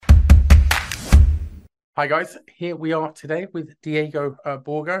Hi guys, here we are today with Diego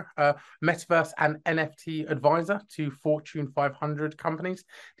Borgo, Metaverse and NFT advisor to Fortune 500 companies.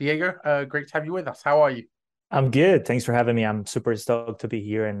 Diego, great to have you with us. How are you? I'm good. Thanks for having me. I'm super stoked to be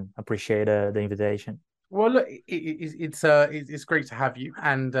here and appreciate the invitation. Well, look, it's great to have you,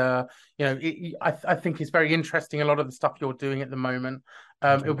 and I think it's very interesting a lot of the stuff you're doing at the moment.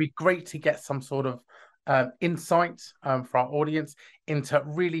 Thank It would you. be great to get some sort of insight for our audience into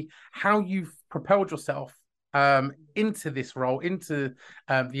really how you've propelled yourself into this role, into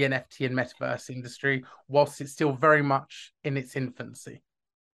the NFT and metaverse industry, whilst it's still very much in its infancy.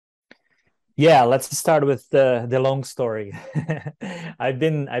 Yeah, let's start with the long story. I've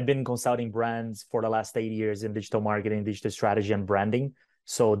been consulting brands for the last 8 years in digital marketing, digital strategy, and branding.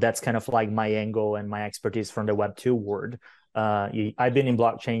 So that's kind of like my angle and my expertise from the Web2 world. I've been in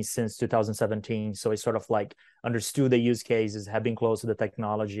blockchain since 2017, so I sort of like understood the use cases, have been close to the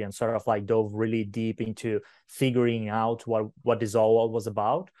technology, and sort of like dove really deep into figuring out what this all was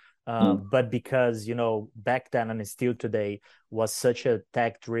about. But because back then and still today was such a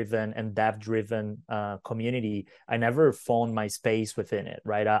tech-driven and dev-driven community, I never found my space within it.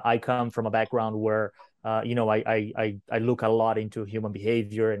 Right, I come from a background where I look a lot into human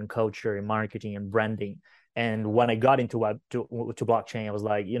behavior and culture and marketing and branding. And when I got into to blockchain, I was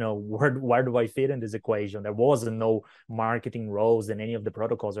like, where do I fit in this equation? There wasn't no marketing roles in any of the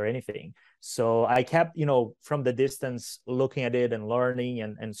protocols or anything. So I kept, from the distance looking at it and learning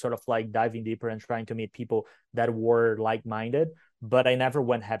and sort of like diving deeper and trying to meet people that were like-minded, but I never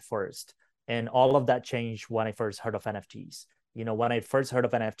went head first. And all of that changed when I first heard of NFTs. When I first heard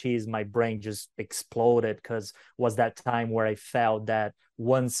of NFTs, my brain just exploded because was that time where I felt that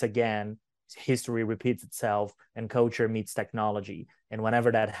once again, history repeats itself and culture meets technology. And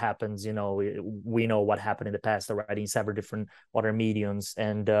whenever that happens, we know what happened in the past already in several different other mediums.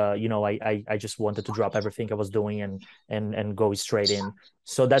 And I just wanted to drop everything I was doing and go straight in.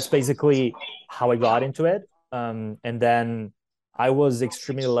 So that's basically how I got into it. And then I was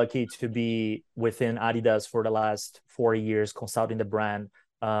extremely lucky to be within Adidas for the last 4 years, consulting the brand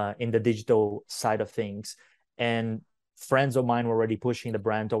in the digital side of things. And friends of mine were already pushing the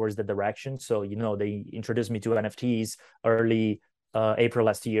brand towards the direction. So, they introduced me to NFTs early April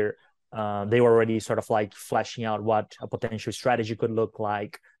last year. They were already sort of like fleshing out what a potential strategy could look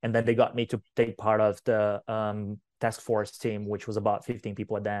like. And then they got me to take part of the task force team, which was about 15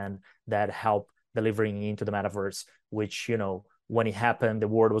 people at the end that helped delivering into the metaverse, which, when it happened, the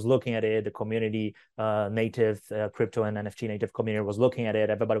world was looking at it, the community, native crypto and NFT native community was looking at it.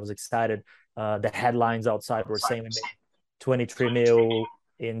 Everybody was excited. The headlines outside were saying 23 mil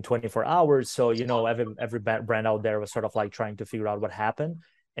in 24 hours. So, every brand out there was sort of like trying to figure out what happened.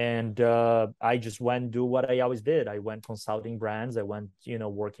 And I just went do what I always did. I went consulting brands. I went,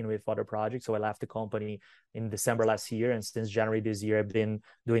 working with other projects. So I left the company in December last year. And since January this year, I've been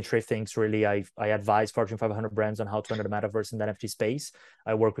doing three things really. I advise Fortune 500 brands on how to enter the metaverse and the NFT space.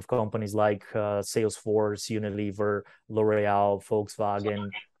 I work with companies like Salesforce, Unilever, L'Oreal, Volkswagen,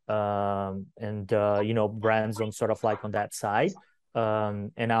 and brands on sort of like on that side.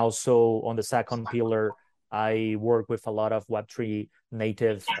 And also on the second pillar, I work with a lot of Web3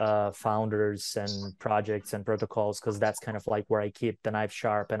 native founders and projects and protocols because that's kind of like where I keep the knife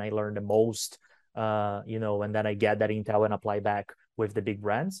sharp and I learn the most, and then I get that intel and apply back with the big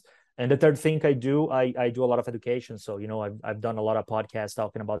brands. And the third thing I do a lot of education. So, I've done a lot of podcasts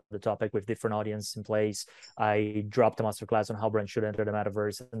talking about the topic with different audience in place. I dropped a masterclass on how brands should enter the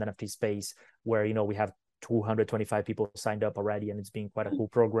metaverse and the NFT space, where, we have 225 people signed up already, and it's been quite a cool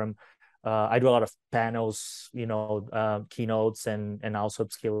program. I do a lot of panels, keynotes, and also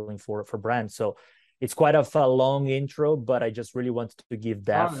upskilling for brands. So it's quite a long intro, but I just really wanted to give Oh,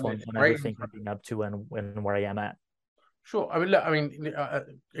 depth no, on, it's on great. everything I've been up to and where I am at. Sure. I mean, look.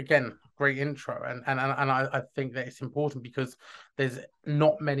 Again, great intro, and I think that it's important because there's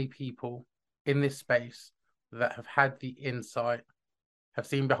not many people in this space that have had the insight, have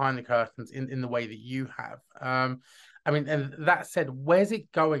seen behind the curtains in the way that you have. I mean, and that said, where's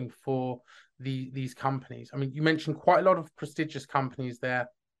it going for these companies? I mean, you mentioned quite a lot of prestigious companies there,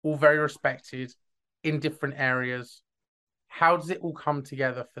 all very respected in different areas. How does it all come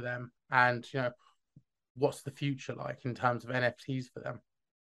together for them? And what's the future like in terms of NFTs for them?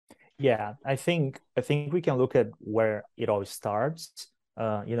 Yeah, I think we can look at where it all starts.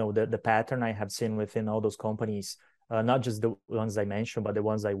 The pattern I have seen within all those companies, not just the ones I mentioned, but the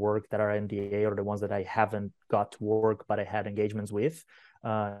ones I work that are NDA or the ones that I haven't got to work, but I had engagements with.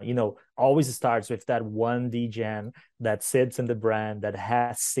 Always starts with that one DGen that sits in the brand that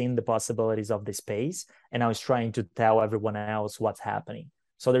has seen the possibilities of the space and now is trying to tell everyone else what's happening.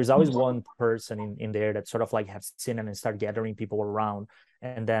 So there's always one person in there that sort of like has seen and start gathering people around.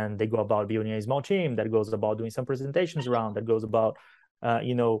 And then they go about building a small team that goes about doing some presentations around, that goes about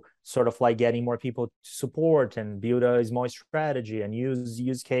sort of like getting more people to support and build a small strategy and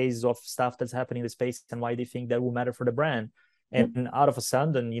use case of stuff that's happening in the space and why they think that will matter for the brand. And out of a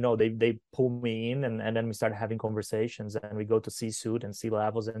sudden, they pull me in, and then we start having conversations, and we go to C-suite and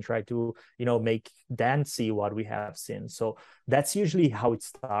C-levels and try to, make them see what we have seen. So that's usually how it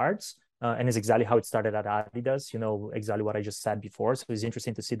starts. And it's exactly how it started at Adidas, exactly what I just said before. So it's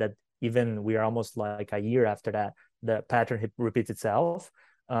interesting to see that even we are almost like a year after that, the pattern repeats itself.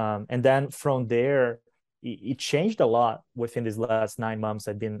 And then from there, it changed a lot within these last 9 months.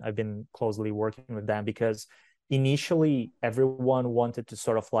 I've been closely working with them, because initially everyone wanted to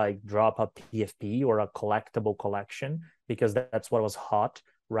sort of like drop a PFP or a collectible collection, because that's what was hot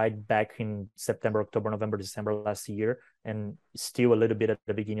right back in September, October, November, December last year, and still a little bit at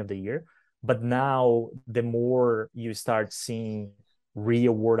the beginning of the year. But now the more you start seeing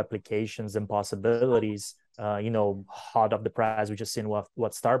real world applications and possibilities, hot off the press, we just seen what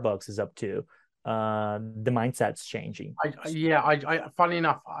Starbucks is up to. The mindset's changing. Funny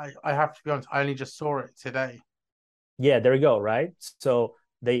enough, I have to be honest, I only just saw it today. Yeah, there you go, right? So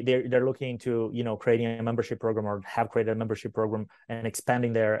they're looking to, creating a membership program, or have created a membership program and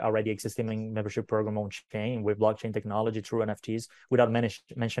expanding their already existing membership program on chain with blockchain technology through NFTs, without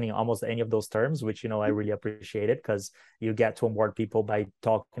mentioning almost any of those terms, which, I really appreciate it, because you get to onboard people by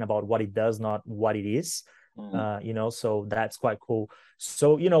talking about what it does, not what it is. So that's quite cool.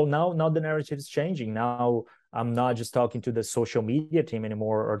 So, now the narrative is changing. Now I'm not just talking to the social media team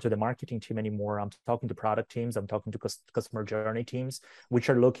anymore, or to the marketing team anymore. I'm talking to product teams. I'm talking to customer journey teams, which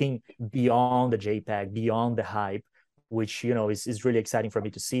are looking beyond the JPEG, beyond the hype, which, is really exciting for me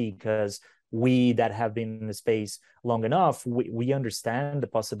to see, because we that have been in the space long enough, we understand the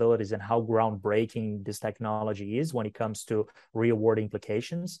possibilities and how groundbreaking this technology is when it comes to real world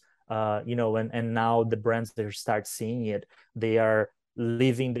implications. And now the brands that start seeing it, they are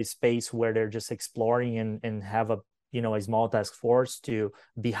leaving the space where they're just exploring and have a small task force to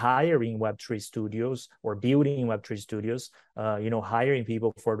be hiring Web3 studios or building Web3 studios, hiring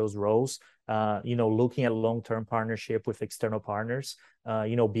people for those roles, looking at long-term partnership with external partners,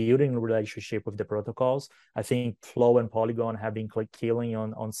 building a relationship with the protocols. I think Flow and Polygon have been killing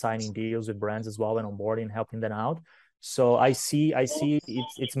on signing deals with brands as well, and onboarding, helping them out. So I see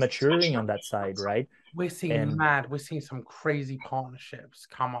it's maturing on that side, right? We're seeing some crazy partnerships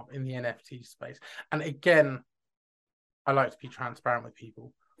come up in the NFT space. And again, I like to be transparent with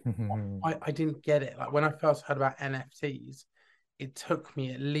people. I didn't get it. Like when I first heard about NFTs, it took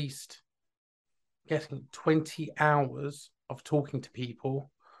me at least getting 20 hours of talking to people.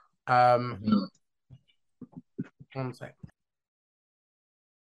 One sec.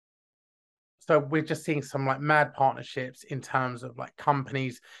 So we're just seeing some like mad partnerships in terms of like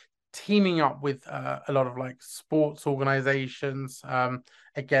companies teaming up with a lot of like sports organizations.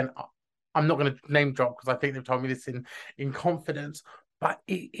 Again, I'm not going to name drop, because I think they've told me this in confidence, but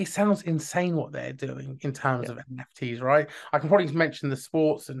it sounds insane what they're doing in terms of NFTs, right? I can probably mention the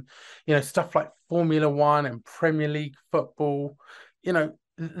sports and, stuff like Formula One and Premier League football.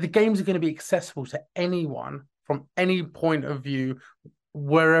 The games are going to be accessible to anyone from any point of view,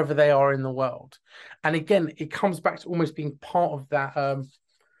 wherever they are in the world. And again, it comes back to almost being part of that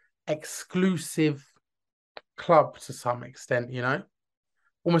exclusive club to some extent,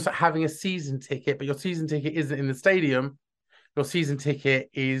 almost like having a season ticket, but your season ticket isn't in the stadium. Your season ticket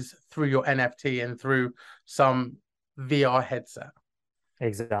is through your NFT and through some VR headset.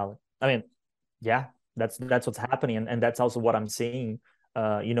 Exactly. I mean, yeah, that's what's happening, and that's also what I'm seeing.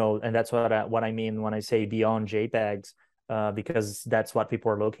 And that's what I mean when I say beyond JPEGs, because that's what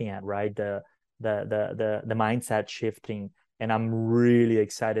people are looking at, right? The mindset shifting, and I'm really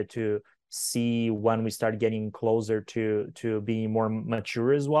excited to see when we start getting closer to being more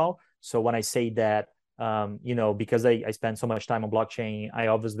mature as well. So when I say that, because I spend so much time on blockchain, I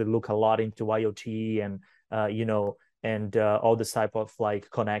obviously look a lot into IoT and all this type of like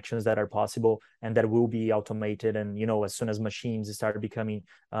connections that are possible and that will be automated. And, as soon as machines start becoming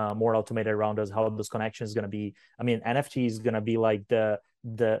more automated around us, how those connections going to be. I mean, NFT is going to be like the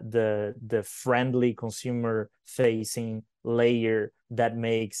friendly consumer facing layer that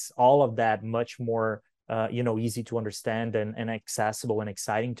makes all of that much more easy to understand and accessible and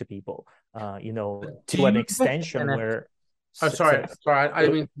exciting to people, to an extension where sorry, I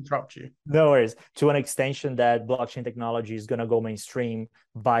didn't mean to interrupt you. No worries. To an extension that blockchain technology is going to go mainstream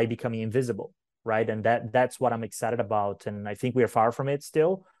by becoming invisible, right? And that's what I'm excited about. And I think we're far from it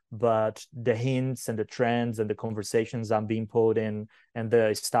still, but the hints and the trends and the conversations I'm being pulled in and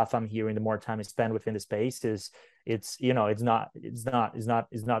the stuff I'm hearing, the more time I spend within the space it's not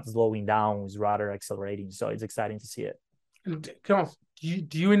slowing down, it's rather accelerating. So it's exciting to see it. And can I ask,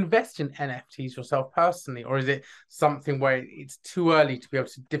 do you invest in NFTs yourself personally, or is it something where it's too early to be able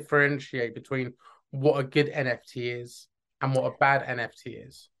to differentiate between what a good NFT is and what a bad NFT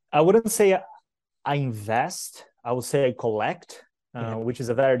is? I wouldn't say I invest. I would say I collect, Yeah. which is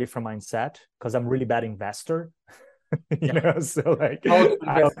a very different mindset because I'm really bad investor. Yeah. So like How to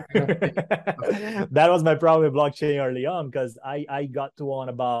invest in NFT? that was my problem with blockchain early on, because I got to own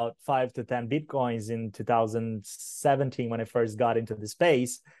about 5 to 10 bitcoins in 2017 when I first got into the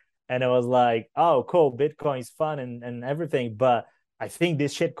space, and I was like, oh cool, bitcoin's fun and everything, but I think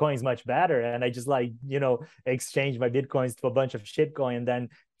this shitcoin is much better, and I just like exchanged my bitcoins to a bunch of shitcoin, and then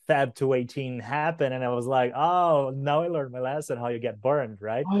Fab 218 happened, and I was like, oh, now I learned my lesson how you get burned,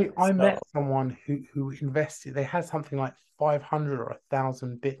 right? I So met someone who invested. They had something like 500 or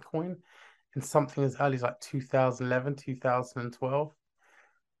 1,000 Bitcoin in something as early as like 2011, 2012,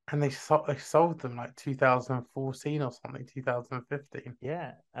 and they sold them like 2014 or something, 2015.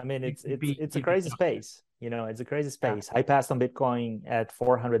 yeah, I mean, You, it's you'd it's be it's a you'd be crazy gutted. space. It's a crazy Yeah. space. I passed on Bitcoin at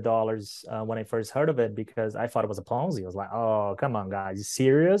 $400 when I first heard of it because I thought it was a Ponzi. I was like, oh, come on, guys, you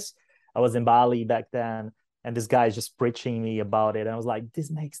serious? I was in Bali back then, and this guy is just preaching me about it. And I was like,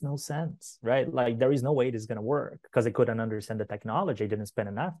 this makes no sense, right? Like, there is no way this is gonna work, because I couldn't understand the technology. I didn't spend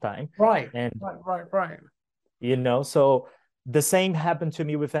enough time. Right, And right. so the same happened to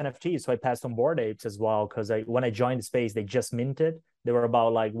me with NFTs. So I passed on Bored Apes as well, because when I joined the space, they just minted. They were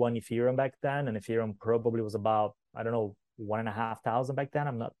about like 1 Ethereum back then, and Ethereum probably was about, I don't know, 1,500 back then.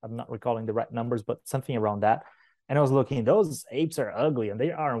 I'm not recalling the right numbers, but something around that. And I was looking, those apes are ugly and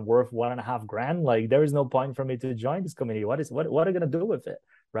they aren't worth 1.5 grand. Like, there is no point for me to join this community. What are you gonna do with it?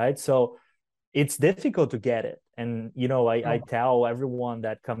 Right. So it's difficult to get it. And I Oh, tell everyone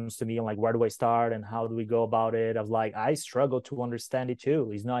that comes to me, I'm like, where do I start and how do we go about it? I was like, I struggle to understand it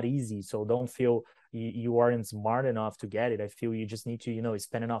too. It's not easy. So don't feel you aren't smart enough to get it. I feel you just need to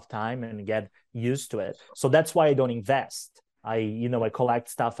spend enough time and get used to it. So that's why I don't invest. I collect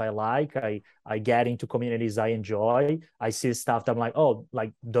stuff I like. I get into communities I enjoy. I see stuff that I'm like, oh,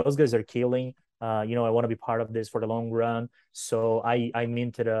 like those guys are killing. I want to be part of this for the long run. So I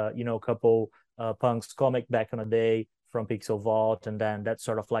minted a couple Punk's comic back in the day from Pixel Vault, and then that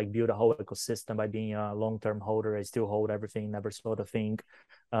sort of like build a whole ecosystem by being a long-term holder. I still hold everything, never sold a thing,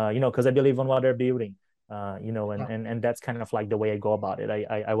 because I believe in what they're building. And that's kind of like the way I go about it.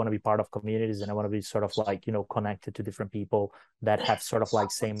 I want to be part of communities, and I want to be sort of like connected to different people that have sort of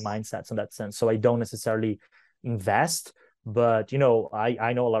like same mindsets in that sense. So I don't necessarily invest, but I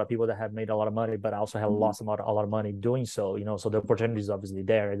know a lot of people that have made a lot of money, but also have lost a lot of money doing so. So the opportunity is obviously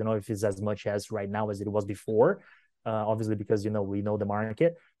there. I don't know if it's as much as right now as it was before, obviously, because we know the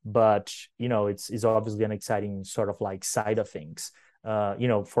market, but it's obviously an exciting sort of like side of things.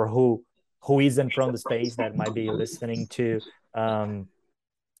 For who isn't from the space that might be listening to, um,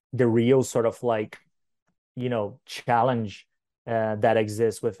 the real sort of like challenge that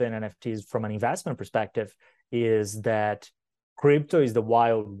exists within NFTs from an investment perspective is that crypto is the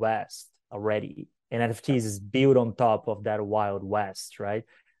wild west already, and NFTs is built on top of that wild west, right?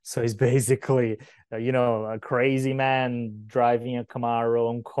 So it's basically a crazy man driving a Camaro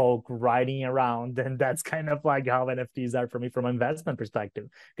on coke riding around, and that's kind of like how NFTs are for me from an investment perspective,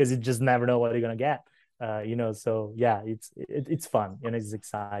 because you just never know what you're gonna get. So yeah, it's fun and it's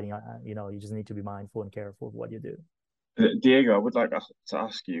exciting. You just need to be mindful and careful of what you do. Diego, I would like to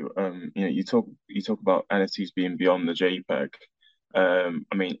ask you, you talk about NFTs being beyond the JPEG.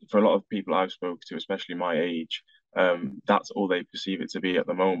 I mean, for a lot of people I've spoken to, especially my age, that's all they perceive it to be at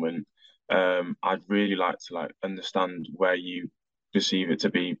the moment. I'd really like to understand where you perceive it to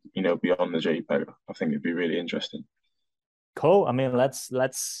be, beyond the JPEG. I think it'd be really interesting. Cool. I mean, let's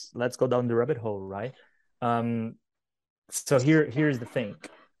go down the rabbit hole, right? So here's the thing.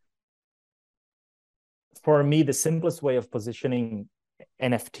 For me, the simplest way of positioning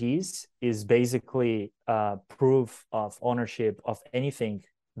NFTs is basically proof of ownership of anything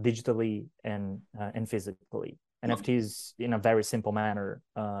digitally and physically. NFTs in a very simple manner,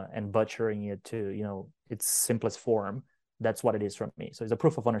 and butchering it to its simplest form. That's what it is from me. So it's a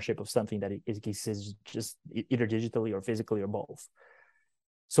proof of ownership of something that it exists just either digitally or physically or both.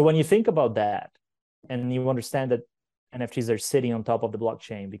 So when you think about that, and you understand that NFTs are sitting on top of the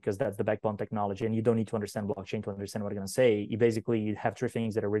blockchain because that's the backbone technology, and you don't need to understand blockchain to understand what I'm going to say. You have three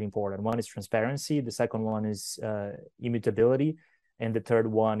things that are really important. One is transparency. The second one is immutability. And the third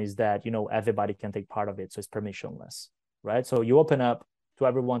one is that, everybody can take part of it. So it's permissionless, right? So you open up to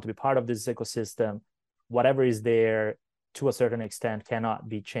everyone to be part of this ecosystem. Whatever is there to a certain extent cannot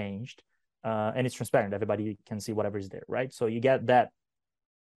be changed. And it's transparent. Everybody can see whatever is there, right? So you get that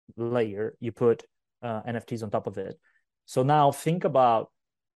layer, you put NFTs on top of it. So now think about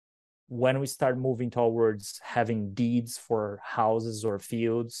when we start moving towards having deeds for houses or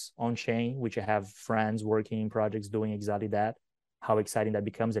fields on chain, which I have friends working in projects doing exactly that, how exciting that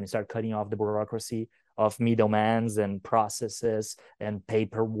becomes, and you start cutting off the bureaucracy of middlemans and processes and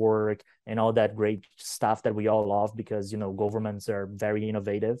paperwork and all that great stuff that we all love because, you know, governments are very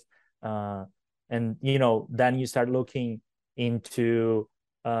innovative. And, you know, then you start looking into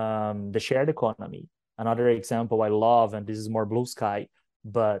the shared economy. Another example I love, and this is more blue sky,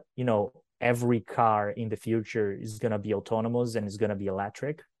 but, you know, every car in the future is going to be autonomous and is going to be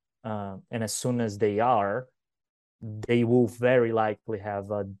electric. And as soon as they are, they will very likely have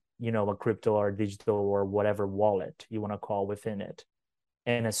a, you know, a crypto or digital or whatever wallet you want to call within it.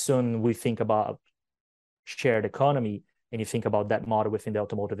 And as soon we think about shared economy and you think about that model within the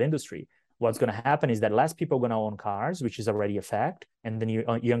automotive industry, what's going to happen is that less people are going to own cars, which is already a fact. And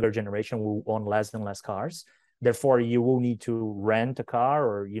the younger generation will own less and less cars. Therefore, you will need to rent a car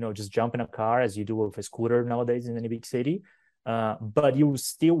or, you know, just jump in a car as you do with a scooter nowadays in any big city. But you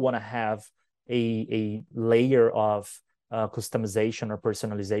still want to have a layer of customization or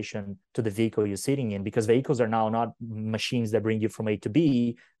personalization to the vehicle you're sitting in, because vehicles are now not machines that bring you from A to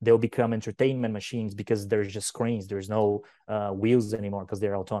B. They'll become entertainment machines because there's just screens. There's no wheels anymore because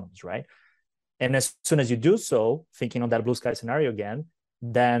they're autonomous, right? And as soon as you do so, thinking on that blue sky scenario again,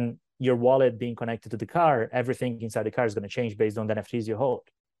 then your wallet being connected to the car, everything inside the car is going to change based on the NFTs you hold.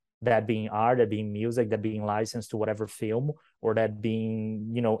 That being art, that being music, that being licensed to whatever film, or that being,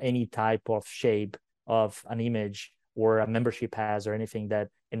 you know, any type of shape of an image or a membership pass or anything that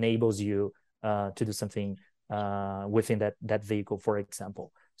enables you to do something within that vehicle, for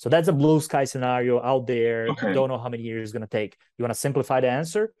example. So that's a blue sky scenario out there. Okay. Don't know how many years it's going to take. You want to simplify the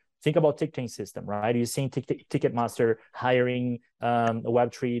answer? Think about ticketing system, right? You've seen Ticketmaster hiring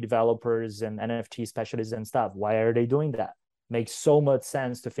Web3 developers and NFT specialists and stuff. Why are they doing that? Makes so much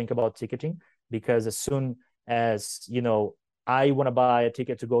sense to think about ticketing, because as soon as, you know, I want to buy a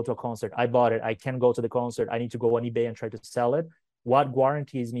ticket to go to a concert, I bought it, I can't go to the concert, I need to go on eBay and try to sell it. What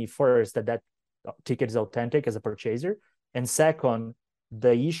guarantees me first that ticket is authentic as a purchaser? And second,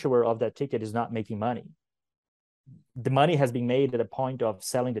 the issuer of that ticket is not making money. The money has been made at a point of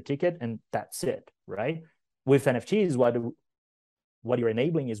selling the ticket, and that's it, right? With NFTs, what you're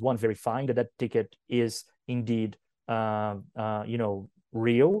enabling is, one, verifying that ticket is indeed you know,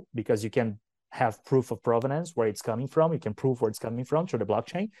 real, because you can have proof of provenance, where it's coming from. You can prove where it's coming from through the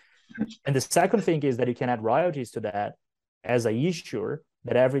blockchain. And the second thing is that you can add royalties to that as a issuer,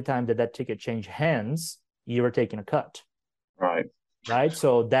 that every time that ticket change hands, you are taking a cut. Right.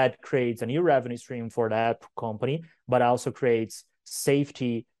 So that creates a new revenue stream for that company, but also creates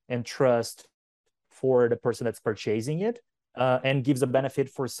safety and trust for the person that's purchasing it, and gives a benefit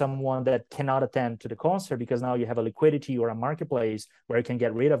for someone that cannot attend to the concert, because now you have a liquidity or a marketplace where you can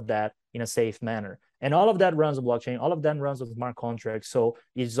get rid of that in a safe manner. And all of that runs on blockchain. All of that runs on smart contracts. So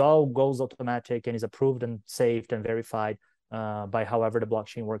it all goes automatic and is approved and saved and verified by however the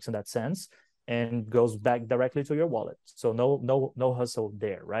blockchain works in that sense, and goes back directly to your wallet. So no hustle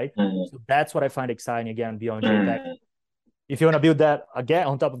there, right? So that's what I find exciting, again, beyond JPEG. If you want to build that again,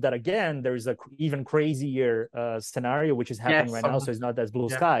 on top of that again, there is a even crazier scenario which is happening right now. So it's not as blue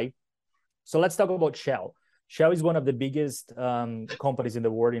sky. So let's talk about Shell. Shell is one of the biggest companies in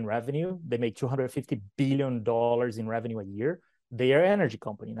the world in revenue. They make $250 billion in revenue a year. They are an energy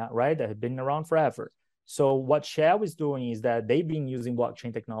company, not right? That have been around forever. So what Shell is doing is that they've been using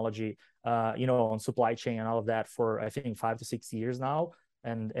blockchain technology, you know, on supply chain and all of that for, I think, 5 to 6 years now.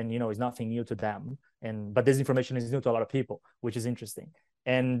 And you know, it's nothing new to them. But this information is new to a lot of people, which is interesting.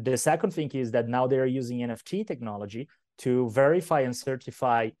 And the second thing is that now they're using NFT technology to verify and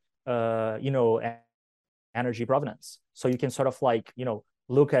certify, you know, energy provenance. So you can sort of like, you know,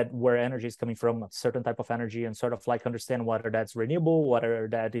 look at where energy is coming from, a certain type of energy, and sort of like understand whether that's renewable, whether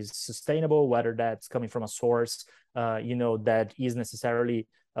that is sustainable, whether that's coming from a source, you know, that is necessarily,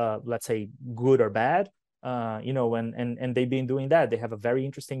 let's say, good or bad. You know, and they've been doing that. They have a very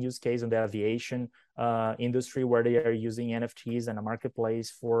interesting use case in the aviation industry, where they are using NFTs and a marketplace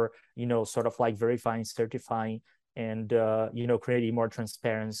for, you know, sort of like verifying, certifying, and you know, creating more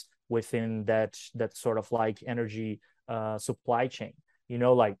transparency within that sort of like energy supply chain. You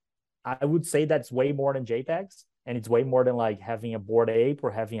know, like, I would say that's way more than JPEGs, and it's way more than like having a Bored Ape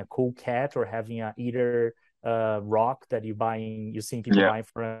or having a cool cat or having a Ether rock that you're seeing people buying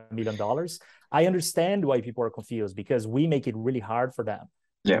for $1 million. I understand why people are confused, because we make it really hard for them.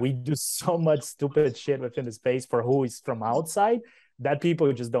 Yeah. We do so much stupid shit within the space for who is from outside that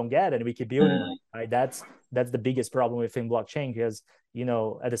people just don't get, and we keep building it, right? That's the biggest problem within blockchain, because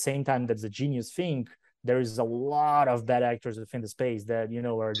at the same time that's a genius thing, there is a lot of bad actors within the space that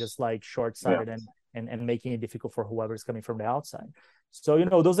are just like short-sighted and making it difficult for whoever's coming from the outside. So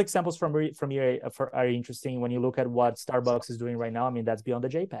those examples from here are interesting. When you look at what Starbucks is doing right now, I mean, that's beyond the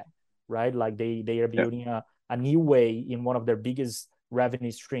JPEG, right? Like they are building a new way in one of their biggest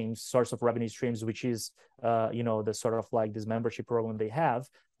source of revenue streams, which is the sort of like this membership program they have,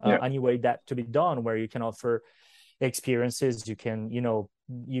 a new way that to be done, where you can offer experiences. You can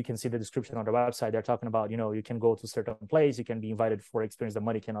see the description on the website. They're talking about you can go to a certain place, you can be invited for experience that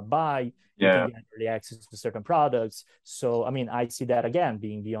money cannot buy, you can get early access to certain products. So I mean, I see that again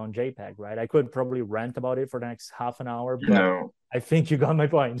being beyond JPEG, right? I could probably rant about it for the next half an hour, but I think you got my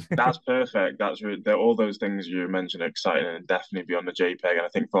point. That's perfect. That's really, all those things you mentioned are exciting and definitely beyond the JPEG. And I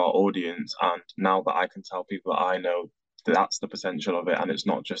think for our audience, and now that I can tell people that I know, that's the potential of it, and it's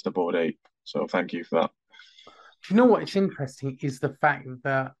not just a Bored Ape. So thank you for that. Do you know what's interesting is the fact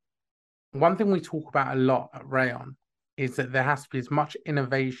that one thing we talk about a lot at Raion is that there has to be as much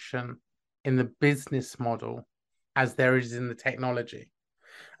innovation in the business model as there is in the technology.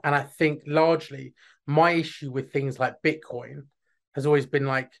 And I think largely my issue with things like Bitcoin has always been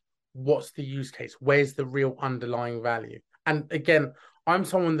like, what's the use case? Where's the real underlying value? And again, I'm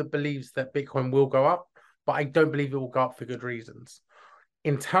someone that believes that Bitcoin will go up, but I don't believe it will go up for good reasons.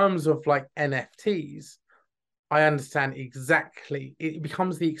 In terms of like NFTs, I understand exactly. It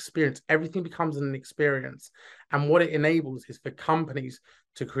becomes the experience. Everything becomes an experience. And what it enables is for companies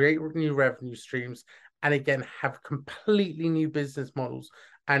to create new revenue streams and again, have completely new business models.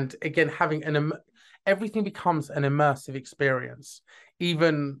 And again, having everything becomes an immersive experience,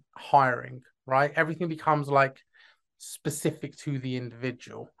 even hiring, right? Everything becomes like specific to the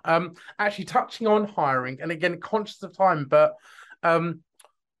individual. Actually touching on hiring, and again, conscious of time, but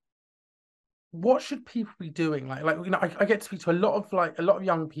what should people be doing? I get to speak to a lot of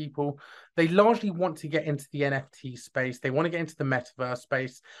young people. They largely want to get into the NFT space. They want to get into the metaverse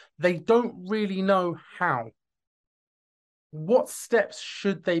space. They don't really know how. What steps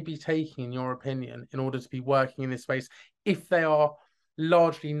should they be taking, in your opinion, in order to be working in this space if they are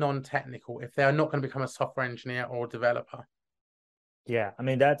largely non-technical, if they are not going to become a software engineer or developer? Yeah, I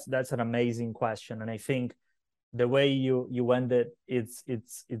mean, that's an amazing question. And I think the way you ended, it's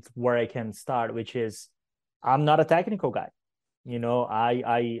where I can start, which is I'm not a technical guy.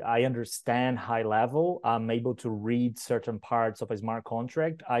 I understand high level. I'm able to read certain parts of a smart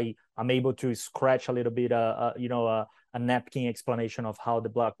contract. I'm able to scratch a little bit a napkin explanation of how the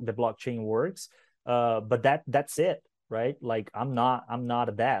blockchain works. But that's it, right? Like I'm not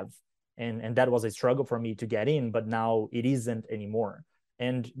a dev. And that was a struggle for me to get in, but now it isn't anymore.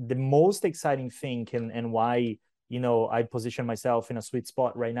 And the most exciting thing and why I position myself in a sweet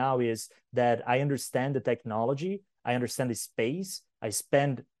spot right now is that I understand the technology, I understand the space, I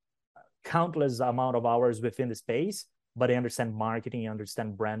spend countless amount of hours within the space, but I understand marketing, I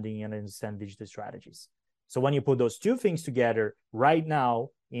understand branding, and I understand digital strategies. So when you put those two things together right now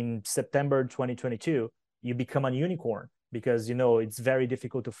in September 2022, you become a unicorn, because it's very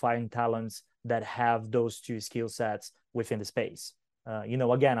difficult to find talents that have those two skill sets within the space.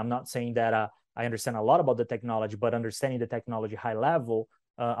 Again, I'm not saying that I understand a lot about the technology, but understanding the technology high level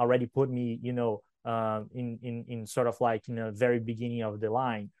already put me, in sort of like very beginning of the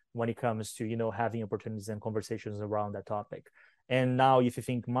line when it comes to having opportunities and conversations around that topic. And now, if you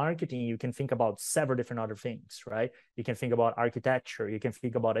think marketing, you can think about several different other things, right? You can think about architecture, you can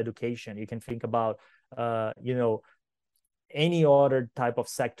think about education, you can think about any other type of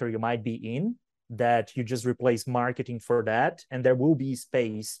sector you might be in, that you just replace marketing for that, and there will be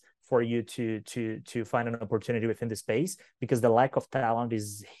space for you to find an opportunity within the space, because the lack of talent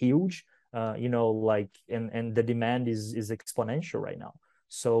is huge, and the demand is exponential right now.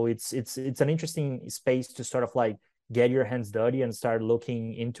 So it's an interesting space to sort of like get your hands dirty and start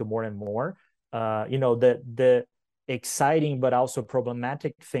looking into more and more. The exciting but also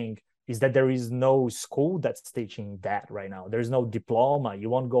problematic thing is that there is no school that's teaching that right now. There's no diploma. You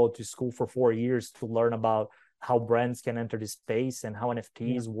won't go to school for 4 years to learn about how brands can enter the space and how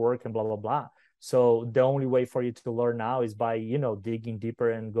NFTs work and blah, blah, blah. So the only way for you to learn now is by, digging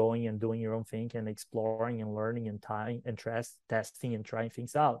deeper and going and doing your own thing and exploring and learning and tying and testing and trying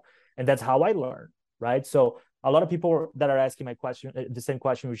things out. And that's how I learn, right? So a lot of people that are asking the same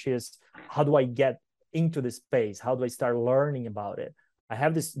question, which is, how do I get into the space? How do I start learning about it? I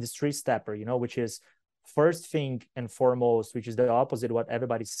have this three-stepper, which is first thing and foremost, which is the opposite of what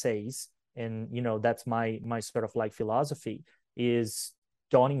everybody says. And, that's my sort of like philosophy, is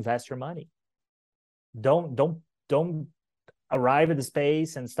don't invest your money. Don't arrive at the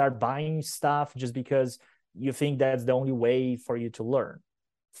space and start buying stuff just because you think that's the only way for you to learn.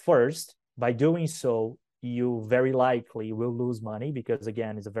 First, by doing so, you very likely will lose money because,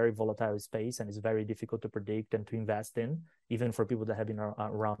 again, it's a very volatile space and it's very difficult to predict and to invest in, even for people that have been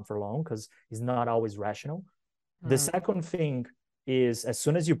around for long, because it's not always rational. The second thing is, as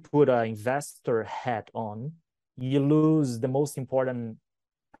soon as you put an investor hat on, you lose the most important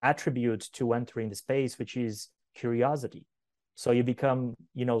attribute to entering the space, which is curiosity. So you become,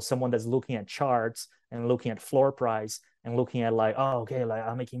 someone that's looking at charts and looking at floor price and looking at like, oh, okay, like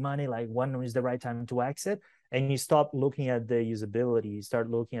I'm making money, like when is the right time to exit? And you stop looking at the usability, you start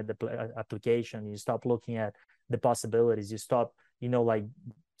looking at the application, you stop looking at the possibilities, you stop, like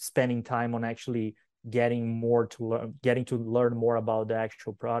spending time on actually getting to learn more about the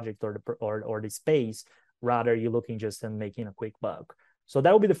actual project or the space. Rather, you're looking just and making a quick buck. So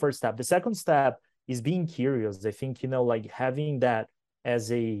that would be the first step. The second step is being curious. I think, like having that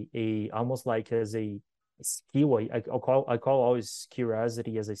as almost like as a skill. I call always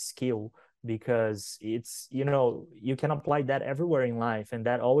curiosity as a skill, because it's, you can apply that everywhere in life, and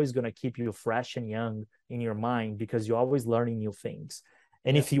that always going to keep you fresh and young in your mind because you're always learning new things.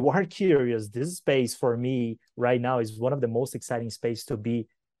 And if you are curious, this space for me right now is one of the most exciting space to be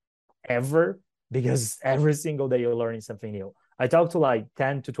ever, because every single day you're learning something new. I talk to like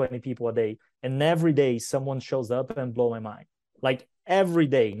 10 to 20 people a day, and every day someone shows up and blow my mind. Like every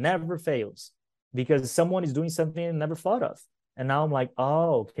day, never fails, because someone is doing something I never thought of. And now I'm like,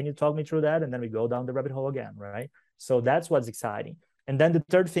 oh, can you talk me through that? And then we go down the rabbit hole again, right? So that's what's exciting. And then the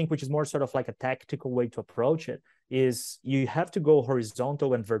third thing, which is more sort of like a tactical way to approach it, is you have to go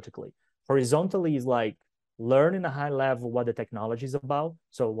horizontal and vertically. Horizontally is like learning a high level what the technology is about.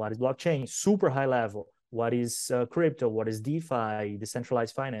 So what is blockchain? Super high level. What is crypto? What is DeFi,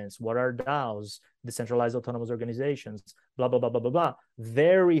 decentralized finance? What are DAOs, decentralized autonomous organizations? Blah, blah, blah, blah, blah, blah.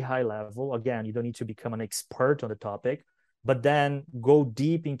 Very high level. Again, you don't need to become an expert on the topic, but then go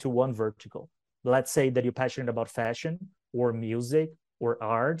deep into one vertical. Let's say that you're passionate about fashion or music or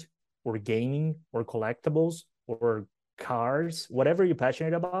art or gaming or collectibles or cars, whatever you're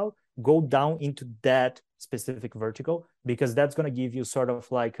passionate about, go down into that specific vertical, because that's going to give you sort of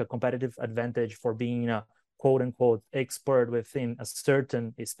like a competitive advantage for being a quote unquote expert within a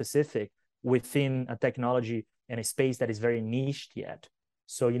certain specific, within a technology and a space that is very niched yet.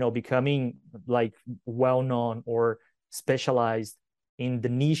 So, becoming like well-known or specialized in the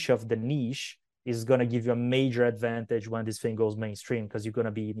niche of the niche is going to give you a major advantage when this thing goes mainstream, because you're going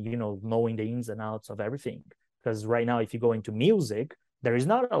to be, knowing the ins and outs of everything. Because right now, if you go into music, there is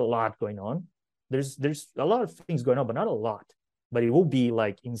not a lot going on. There's a lot of things going on, but not a lot. But it will be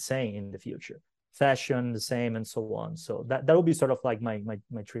like insane in the future. Fashion, the same, and so on. So that will be sort of like my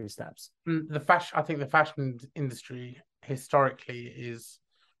 3 steps. I think the fashion industry historically is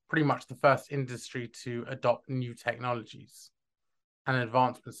pretty much the first industry to adopt new technologies and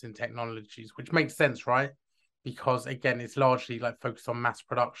advancements in technologies, which makes sense, right? Because again, it's largely like focused on mass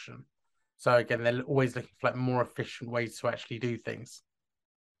production. So again, they're always looking for like more efficient ways to actually do things.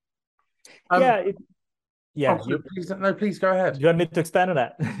 Please go ahead. Do you want me to expand on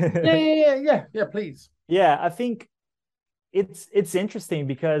that? Yeah, please. Yeah, I think it's interesting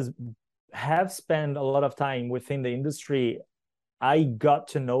because have spent a lot of time within the industry. I got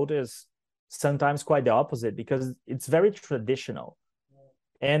to notice sometimes quite the opposite, because it's very traditional.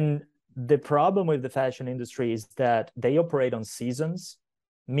 And the problem with the fashion industry is that they operate on seasons,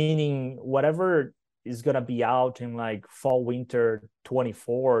 meaning whatever is going to be out in like fall, winter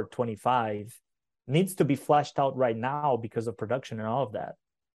 24, 25 needs to be flashed out right now because of production and all of that.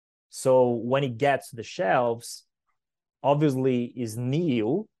 So when it gets to the shelves, obviously is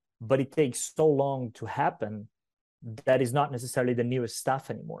new, but it takes so long to happen that is not necessarily the newest stuff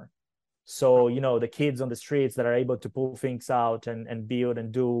anymore. So, the kids on the streets that are able to pull things out and build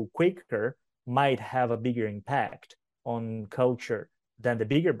and do quicker might have a bigger impact on culture than the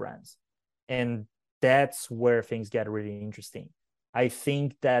bigger brands. And that's where things get really interesting. I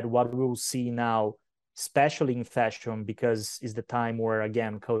think that what we'll see now, especially in fashion, because it's the time where,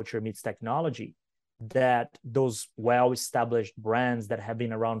 again, culture meets technology, that those well-established brands that have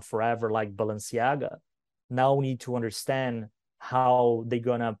been around forever, like Balenciaga, now need to understand how they're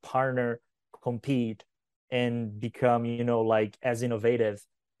going to partner, compete, and become, like as innovative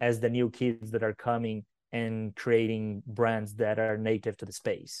as the new kids that are coming and creating brands that are native to the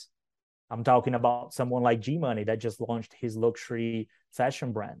space. I'm talking about someone like G-Money that just launched his luxury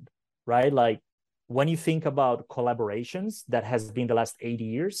fashion brand, right? Like when you think about collaborations that has been the last 80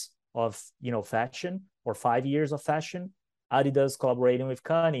 years of, fashion, or 5 years of fashion, Adidas collaborating with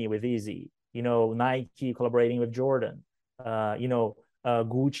Kanye, with Easy, Nike collaborating with Jordan,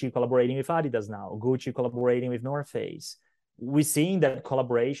 Gucci collaborating with Adidas now, Gucci collaborating with North Face. We're seeing that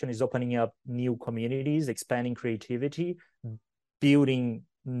collaboration is opening up new communities, expanding creativity, building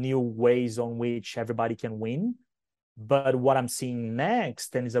new ways on which everybody can win. But what I'm seeing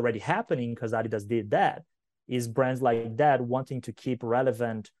next, and is already happening because Adidas did that, is brands like that wanting to keep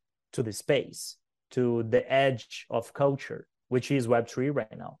relevant to the space, to the edge of culture, which is Web3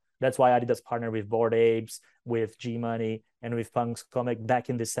 right now. That's why Adidas partnered with Bored Apes, with G-Money, and with Punk's Comic back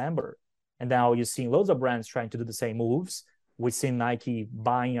in December. And now you're seeing loads of brands trying to do the same moves. We've seen Nike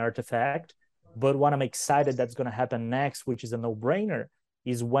buying Artifact. But what I'm excited that's going to happen next, which is a no-brainer,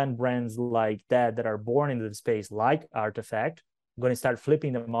 is when brands like that are born into the space, like Artifact, are going to start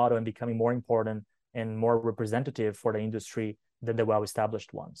flipping the model and becoming more important and more representative for the industry than the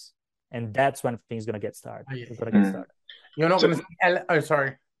well-established ones. And that's when things are going to get started. It's going to get started. You're not going to see... Oh,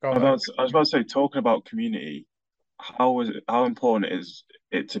 sorry. Go on. I was about to say, talking about community, how important is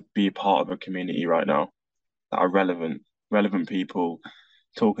it to be a part of a community right now that are relevant people,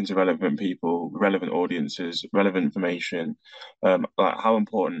 talking to relevant people, relevant audiences, relevant information? Like, how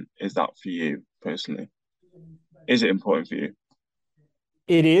important is that for you personally? Is it important for you?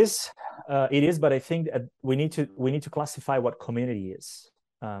 It is, but I think we need to classify what community is.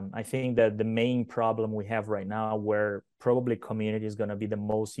 I think that the main problem we have right now, where probably community is going to be the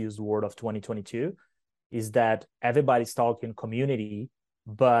most used word of 2022, is that everybody's talking community,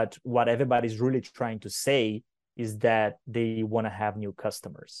 but what everybody's really trying to say is that they want to have new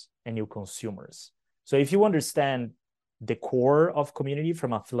customers and new consumers. So if you understand the core of community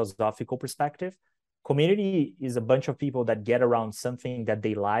from a philosophical perspective, community is a bunch of people that get around something that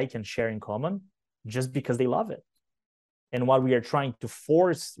they like and share in common just because they love it. And what we are trying to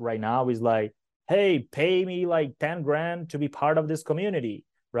force right now is like, hey, pay me like 10 grand to be part of this community,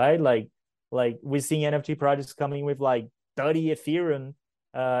 right? Like we're seeing NFT projects coming with like 30 Ethereum,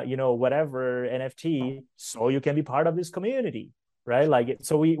 whatever NFT, so you can be part of this community, right? Like,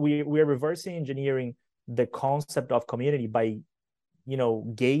 so we are reversing engineering the concept of community by,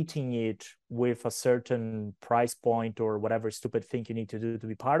 gating it with a certain price point or whatever stupid thing you need to do to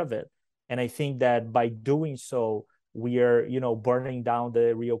be part of it. And I think that by doing so, we are, burning down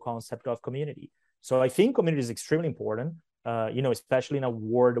the real concept of community. So I think community is extremely important, especially in a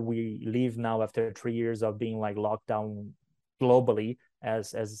world we live now after 3 years of being like locked down globally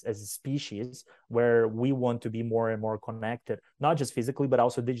as a species, where we want to be more and more connected, not just physically, but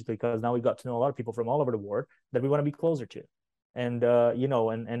also digitally, because now we got to know a lot of people from all over the world that we want to be closer to. And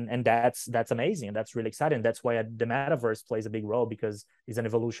and that's amazing, and that's really exciting. That's why the metaverse plays a big role, because it's an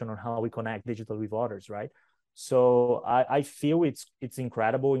evolution on how we connect digitally with others, right? So I feel it's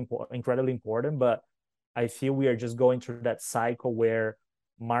incredibly important, but I feel we are just going through that cycle where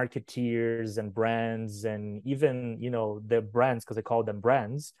marketeers and brands, and even the brands, because I call them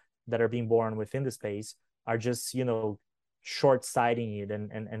brands, that are being born within the space, are just short-sighting it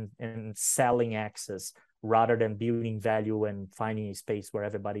and selling access rather than building value and finding a space where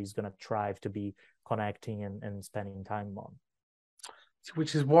everybody's going to thrive to be connecting and spending time on.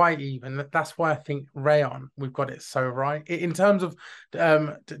 Which is why that's why I think Raion, we've got it so right in terms of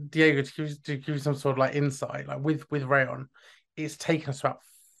Diego, to give you some sort of like insight, like with Raion, it's taken us about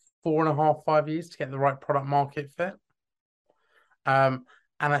 4.5, 5 years to get the right product market fit. And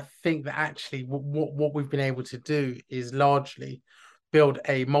I think that actually what we've been able to do is largely build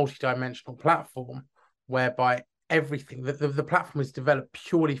a multi-dimensional platform whereby everything, the platform is developed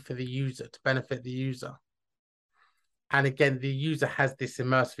purely for the user, to benefit the user. And again, the user has this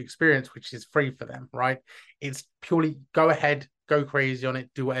immersive experience, which is free for them, right? It's purely go ahead, go crazy on it,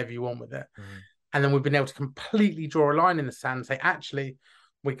 do whatever you want with it. Mm-hmm. And then we've been able to completely draw a line in the sand and say, actually,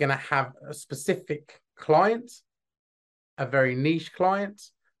 we're going to have a specific client, a very niche client,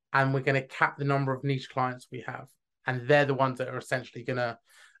 and we're going to cap the number of niche clients we have. And they're the ones that are essentially going to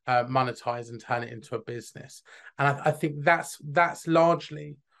monetize and turn it into a business. And I think that's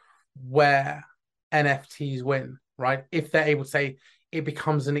largely where NFTs win, right? If they're able to say it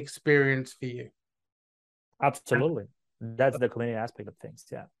becomes an experience for you. Absolutely. That's the community aspect of things.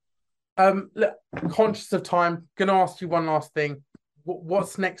 Yeah. Look, conscious of time, gonna ask you one last thing.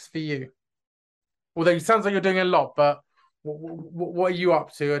 What's next for you? Although it sounds like you're doing a lot, but what are you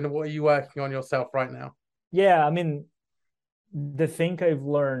up to, and what are you working on yourself right now? Yeah, I mean, the thing I've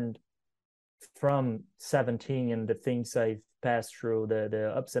learned from 17 and the things I've passed through,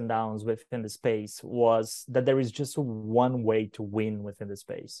 the ups and downs within the space, was that there is just one way to win within the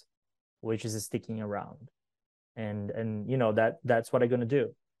space, which is sticking around. And that's what I'm gonna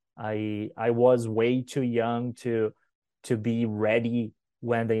do. I was way too young to to be ready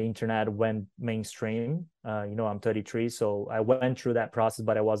when the internet went mainstream. I'm 33, so I went through that process,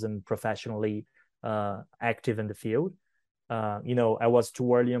 but I wasn't professionally active in the field. I was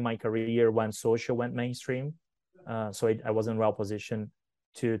too early in my career when social went mainstream, so I wasn't well positioned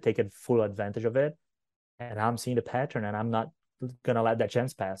to take a full advantage of it. And I'm seeing the pattern, and I'm not gonna let that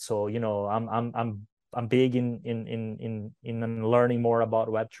chance pass. So I'm big in learning more about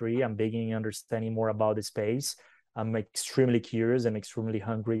Web3. I'm big in understanding more about the space. I'm extremely curious and extremely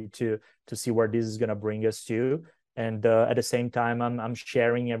hungry to see where this is gonna bring us to. And at the same time, I'm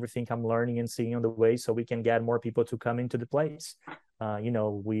sharing everything I'm learning and seeing on the way, so we can get more people to come into the place.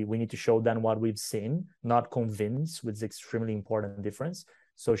 We need to show them what we've seen, not convince, which is extremely important difference.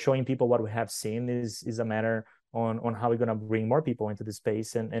 So showing people what we have seen is a matter on how we're going to bring more people into the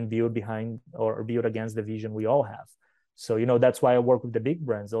space and build behind or build against the vision we all have. So, that's why I work with the big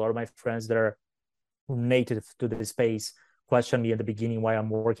brands. A lot of my friends that are native to the space questioned me at the beginning why I'm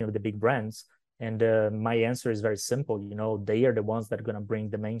working with the big brands. And my answer is very simple. They are the ones that are going to bring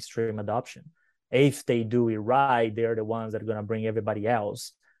the mainstream adoption. If they do it right, they're the ones that are going to bring everybody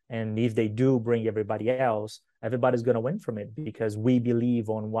else. And if they do bring everybody else, everybody's going to win from it, because we believe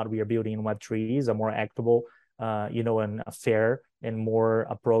on what we are building in Web3 is a more actable, and a fair and more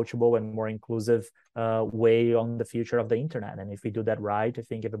approachable and more inclusive way on the future of the internet. And if we do that right, I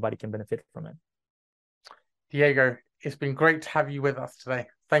think everybody can benefit from it. Diego, it's been great to have you with us today.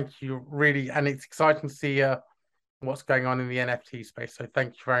 Thank you, really. And it's exciting to see what's going on in the NFT space. So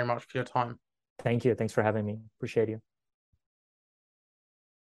thank you very much for your time. Thank you. Thanks for having me. Appreciate you.